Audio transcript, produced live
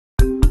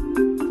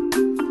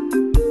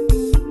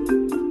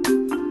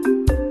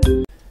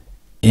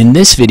In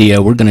this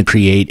video, we're going to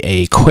create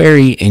a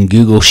query in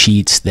Google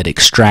Sheets that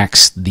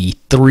extracts the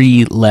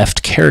 3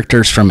 left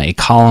characters from a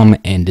column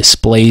and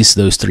displays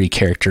those 3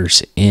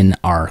 characters in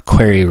our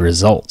query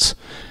results.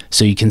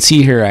 So you can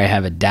see here I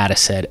have a data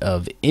set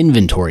of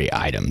inventory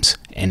items,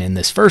 and in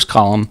this first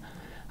column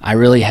I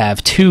really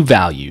have 2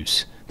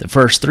 values. The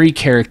first 3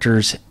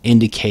 characters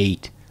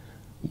indicate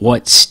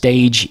what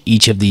stage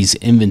each of these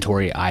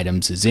inventory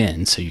items is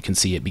in. So you can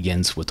see it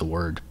begins with the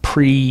word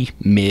pre,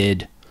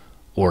 mid,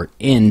 or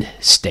end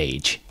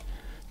stage.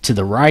 To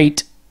the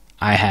right,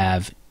 I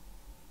have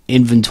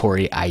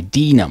inventory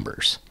ID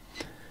numbers.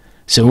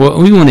 So what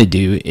we want to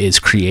do is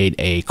create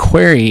a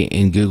query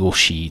in Google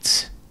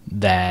Sheets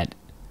that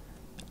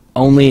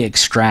only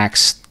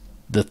extracts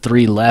the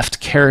 3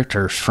 left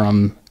characters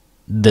from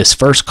this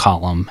first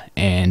column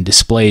and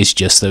displays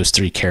just those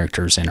 3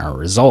 characters in our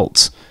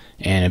results.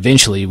 And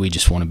eventually we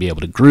just want to be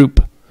able to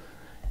group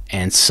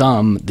and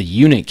sum the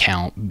unit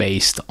count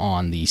based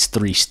on these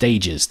 3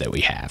 stages that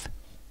we have.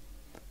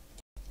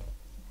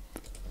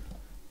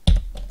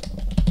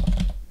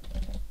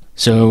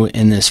 So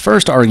in this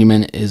first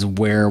argument is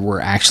where we're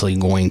actually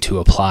going to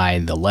apply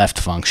the left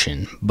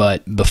function.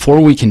 But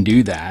before we can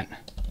do that,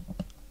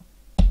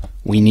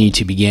 we need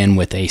to begin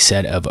with a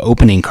set of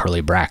opening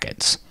curly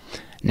brackets.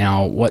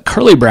 Now, what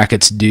curly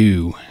brackets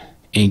do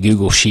in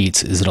Google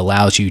Sheets is it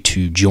allows you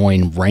to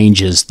join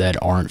ranges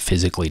that aren't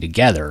physically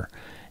together.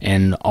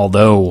 And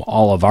although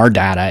all of our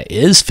data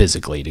is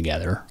physically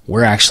together,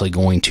 we're actually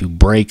going to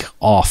break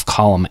off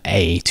column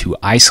A to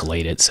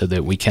isolate it so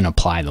that we can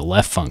apply the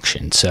left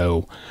function.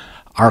 So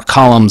our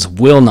columns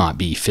will not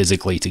be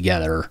physically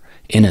together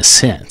in a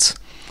sense.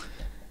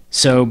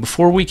 So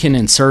before we can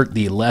insert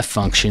the left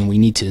function, we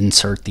need to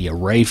insert the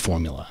array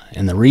formula.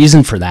 And the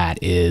reason for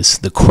that is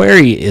the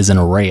query is an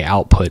array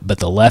output, but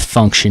the left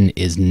function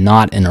is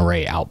not an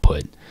array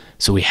output.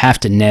 So we have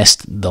to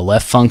nest the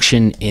left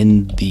function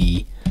in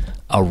the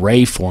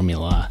array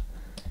formula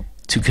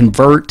to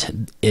convert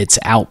its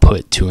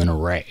output to an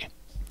array.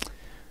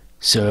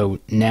 So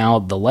now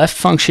the left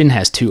function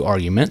has 2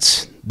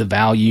 arguments, the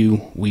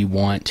value we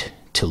want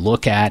to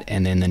look at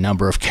and then the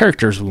number of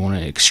characters we want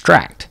to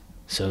extract.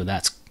 So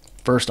that's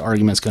first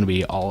argument is going to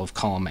be all of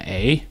column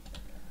A,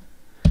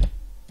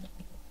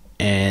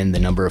 and the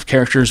number of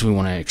characters we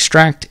want to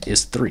extract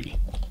is 3.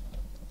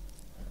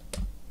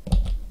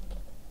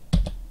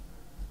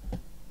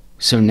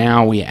 So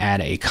now we add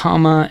a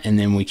comma and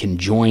then we can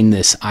join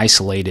this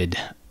isolated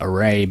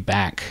array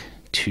back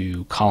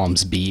to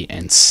columns B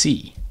and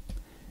C.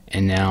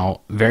 And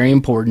now, very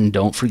important,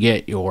 don't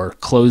forget your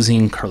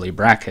closing curly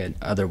bracket,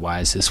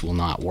 otherwise this will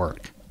not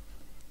work.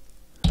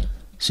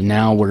 So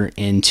now we're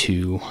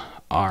into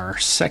our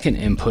second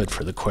input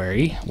for the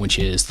query, which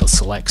is the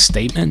select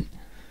statement.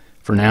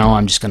 For now,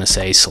 I'm just going to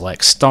say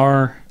select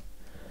star,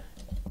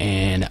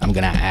 and I'm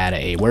going to add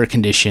a where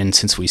condition.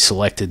 Since we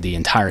selected the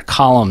entire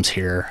columns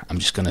here, I'm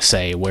just going to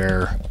say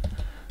where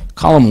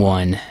column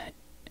 1,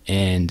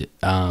 and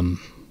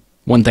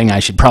one thing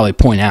I should probably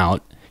point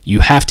out,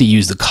 you have to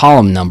use the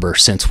column number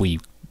since we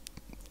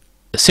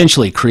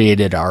essentially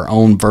created our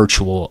own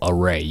virtual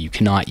array. You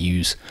cannot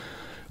use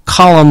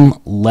column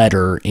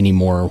letter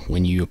anymore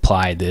when you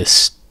apply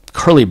this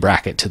curly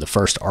bracket to the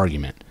first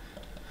argument.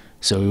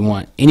 So we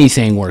want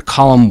anything where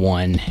column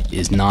 1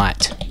 is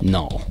not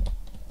null.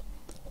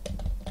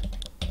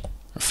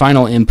 Our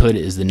final input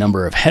is the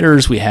number of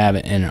headers we have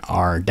in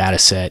our data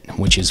set,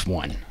 which is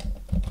 1.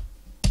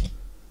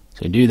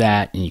 So do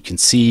that and you can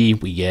see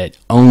we get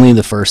only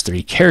the first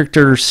 3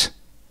 characters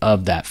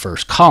of that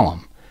first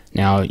column.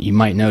 Now you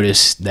might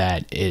notice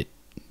that it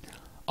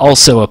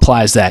also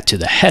applies that to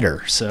the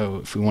header.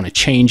 So if we want to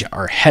change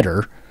our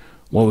header,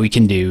 what we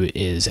can do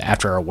is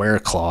after our where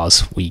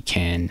clause we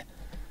can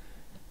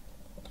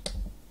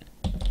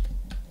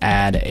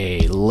add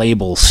a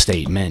label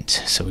statement.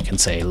 So we can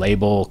say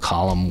label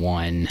column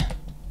 1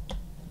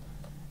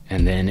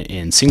 and then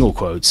in single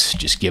quotes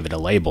just give it a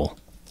label.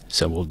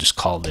 So we'll just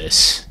call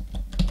this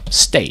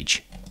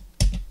stage,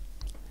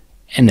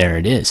 and there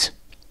it is.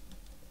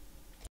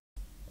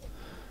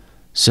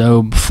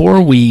 So before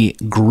we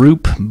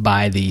group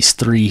by these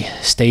 3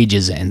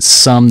 stages and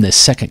sum this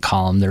second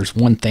column, there's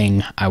one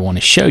thing I want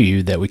to show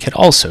you that we could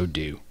also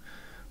do.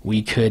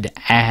 We could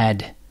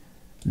add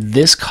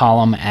this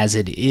column as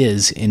it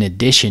is in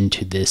addition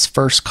to this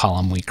first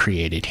column we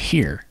created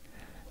here.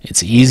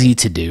 It's easy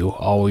to do.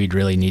 All we'd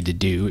really need to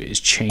do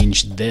is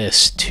change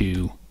this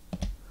to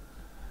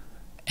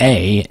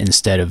A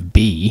instead of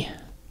B,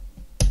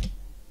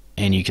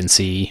 and you can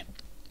see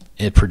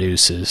it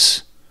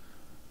produces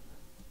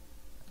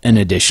an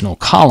additional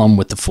column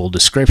with the full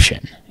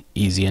description.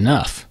 Easy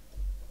enough.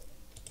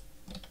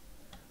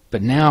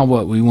 But now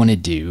what we want to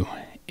do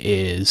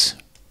is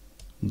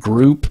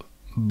group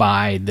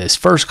by this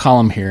first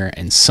column here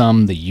and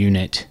sum the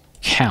unit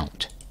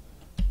count.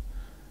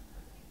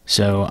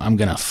 So I'm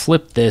going to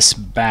flip this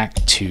back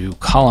to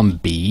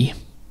column B,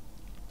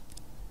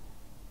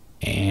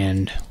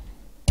 and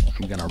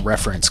I'm going to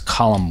reference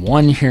column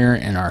 1 here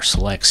in our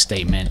select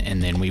statement,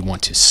 and then we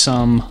want to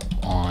sum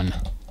on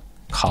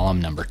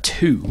column number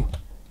 2.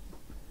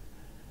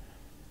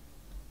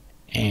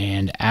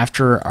 And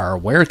after our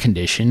where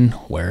condition,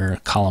 where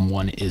column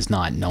 1 is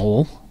not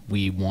null,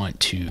 we want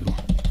to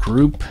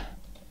group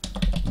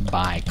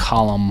by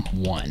column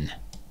 1.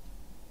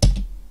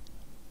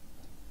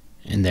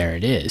 And there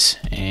it is.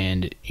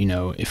 And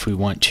if we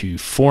want to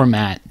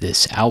format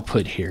this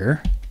output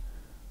here,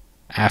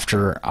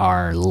 after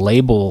our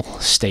label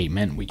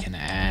statement, we can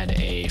add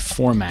a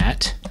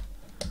format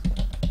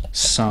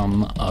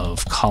sum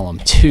of column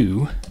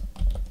 2,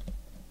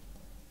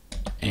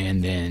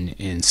 and then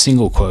in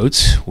single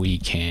quotes we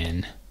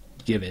can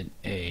give it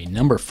a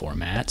number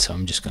format. So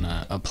I'm just going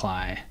to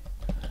apply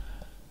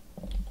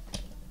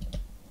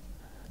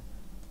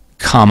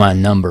comma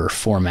number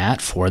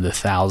format for the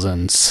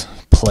thousands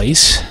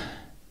place,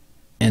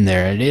 and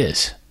there it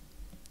is.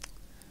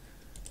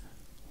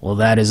 Well,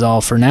 that is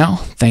all for now.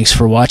 Thanks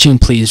for watching.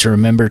 Please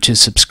remember to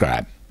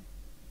subscribe.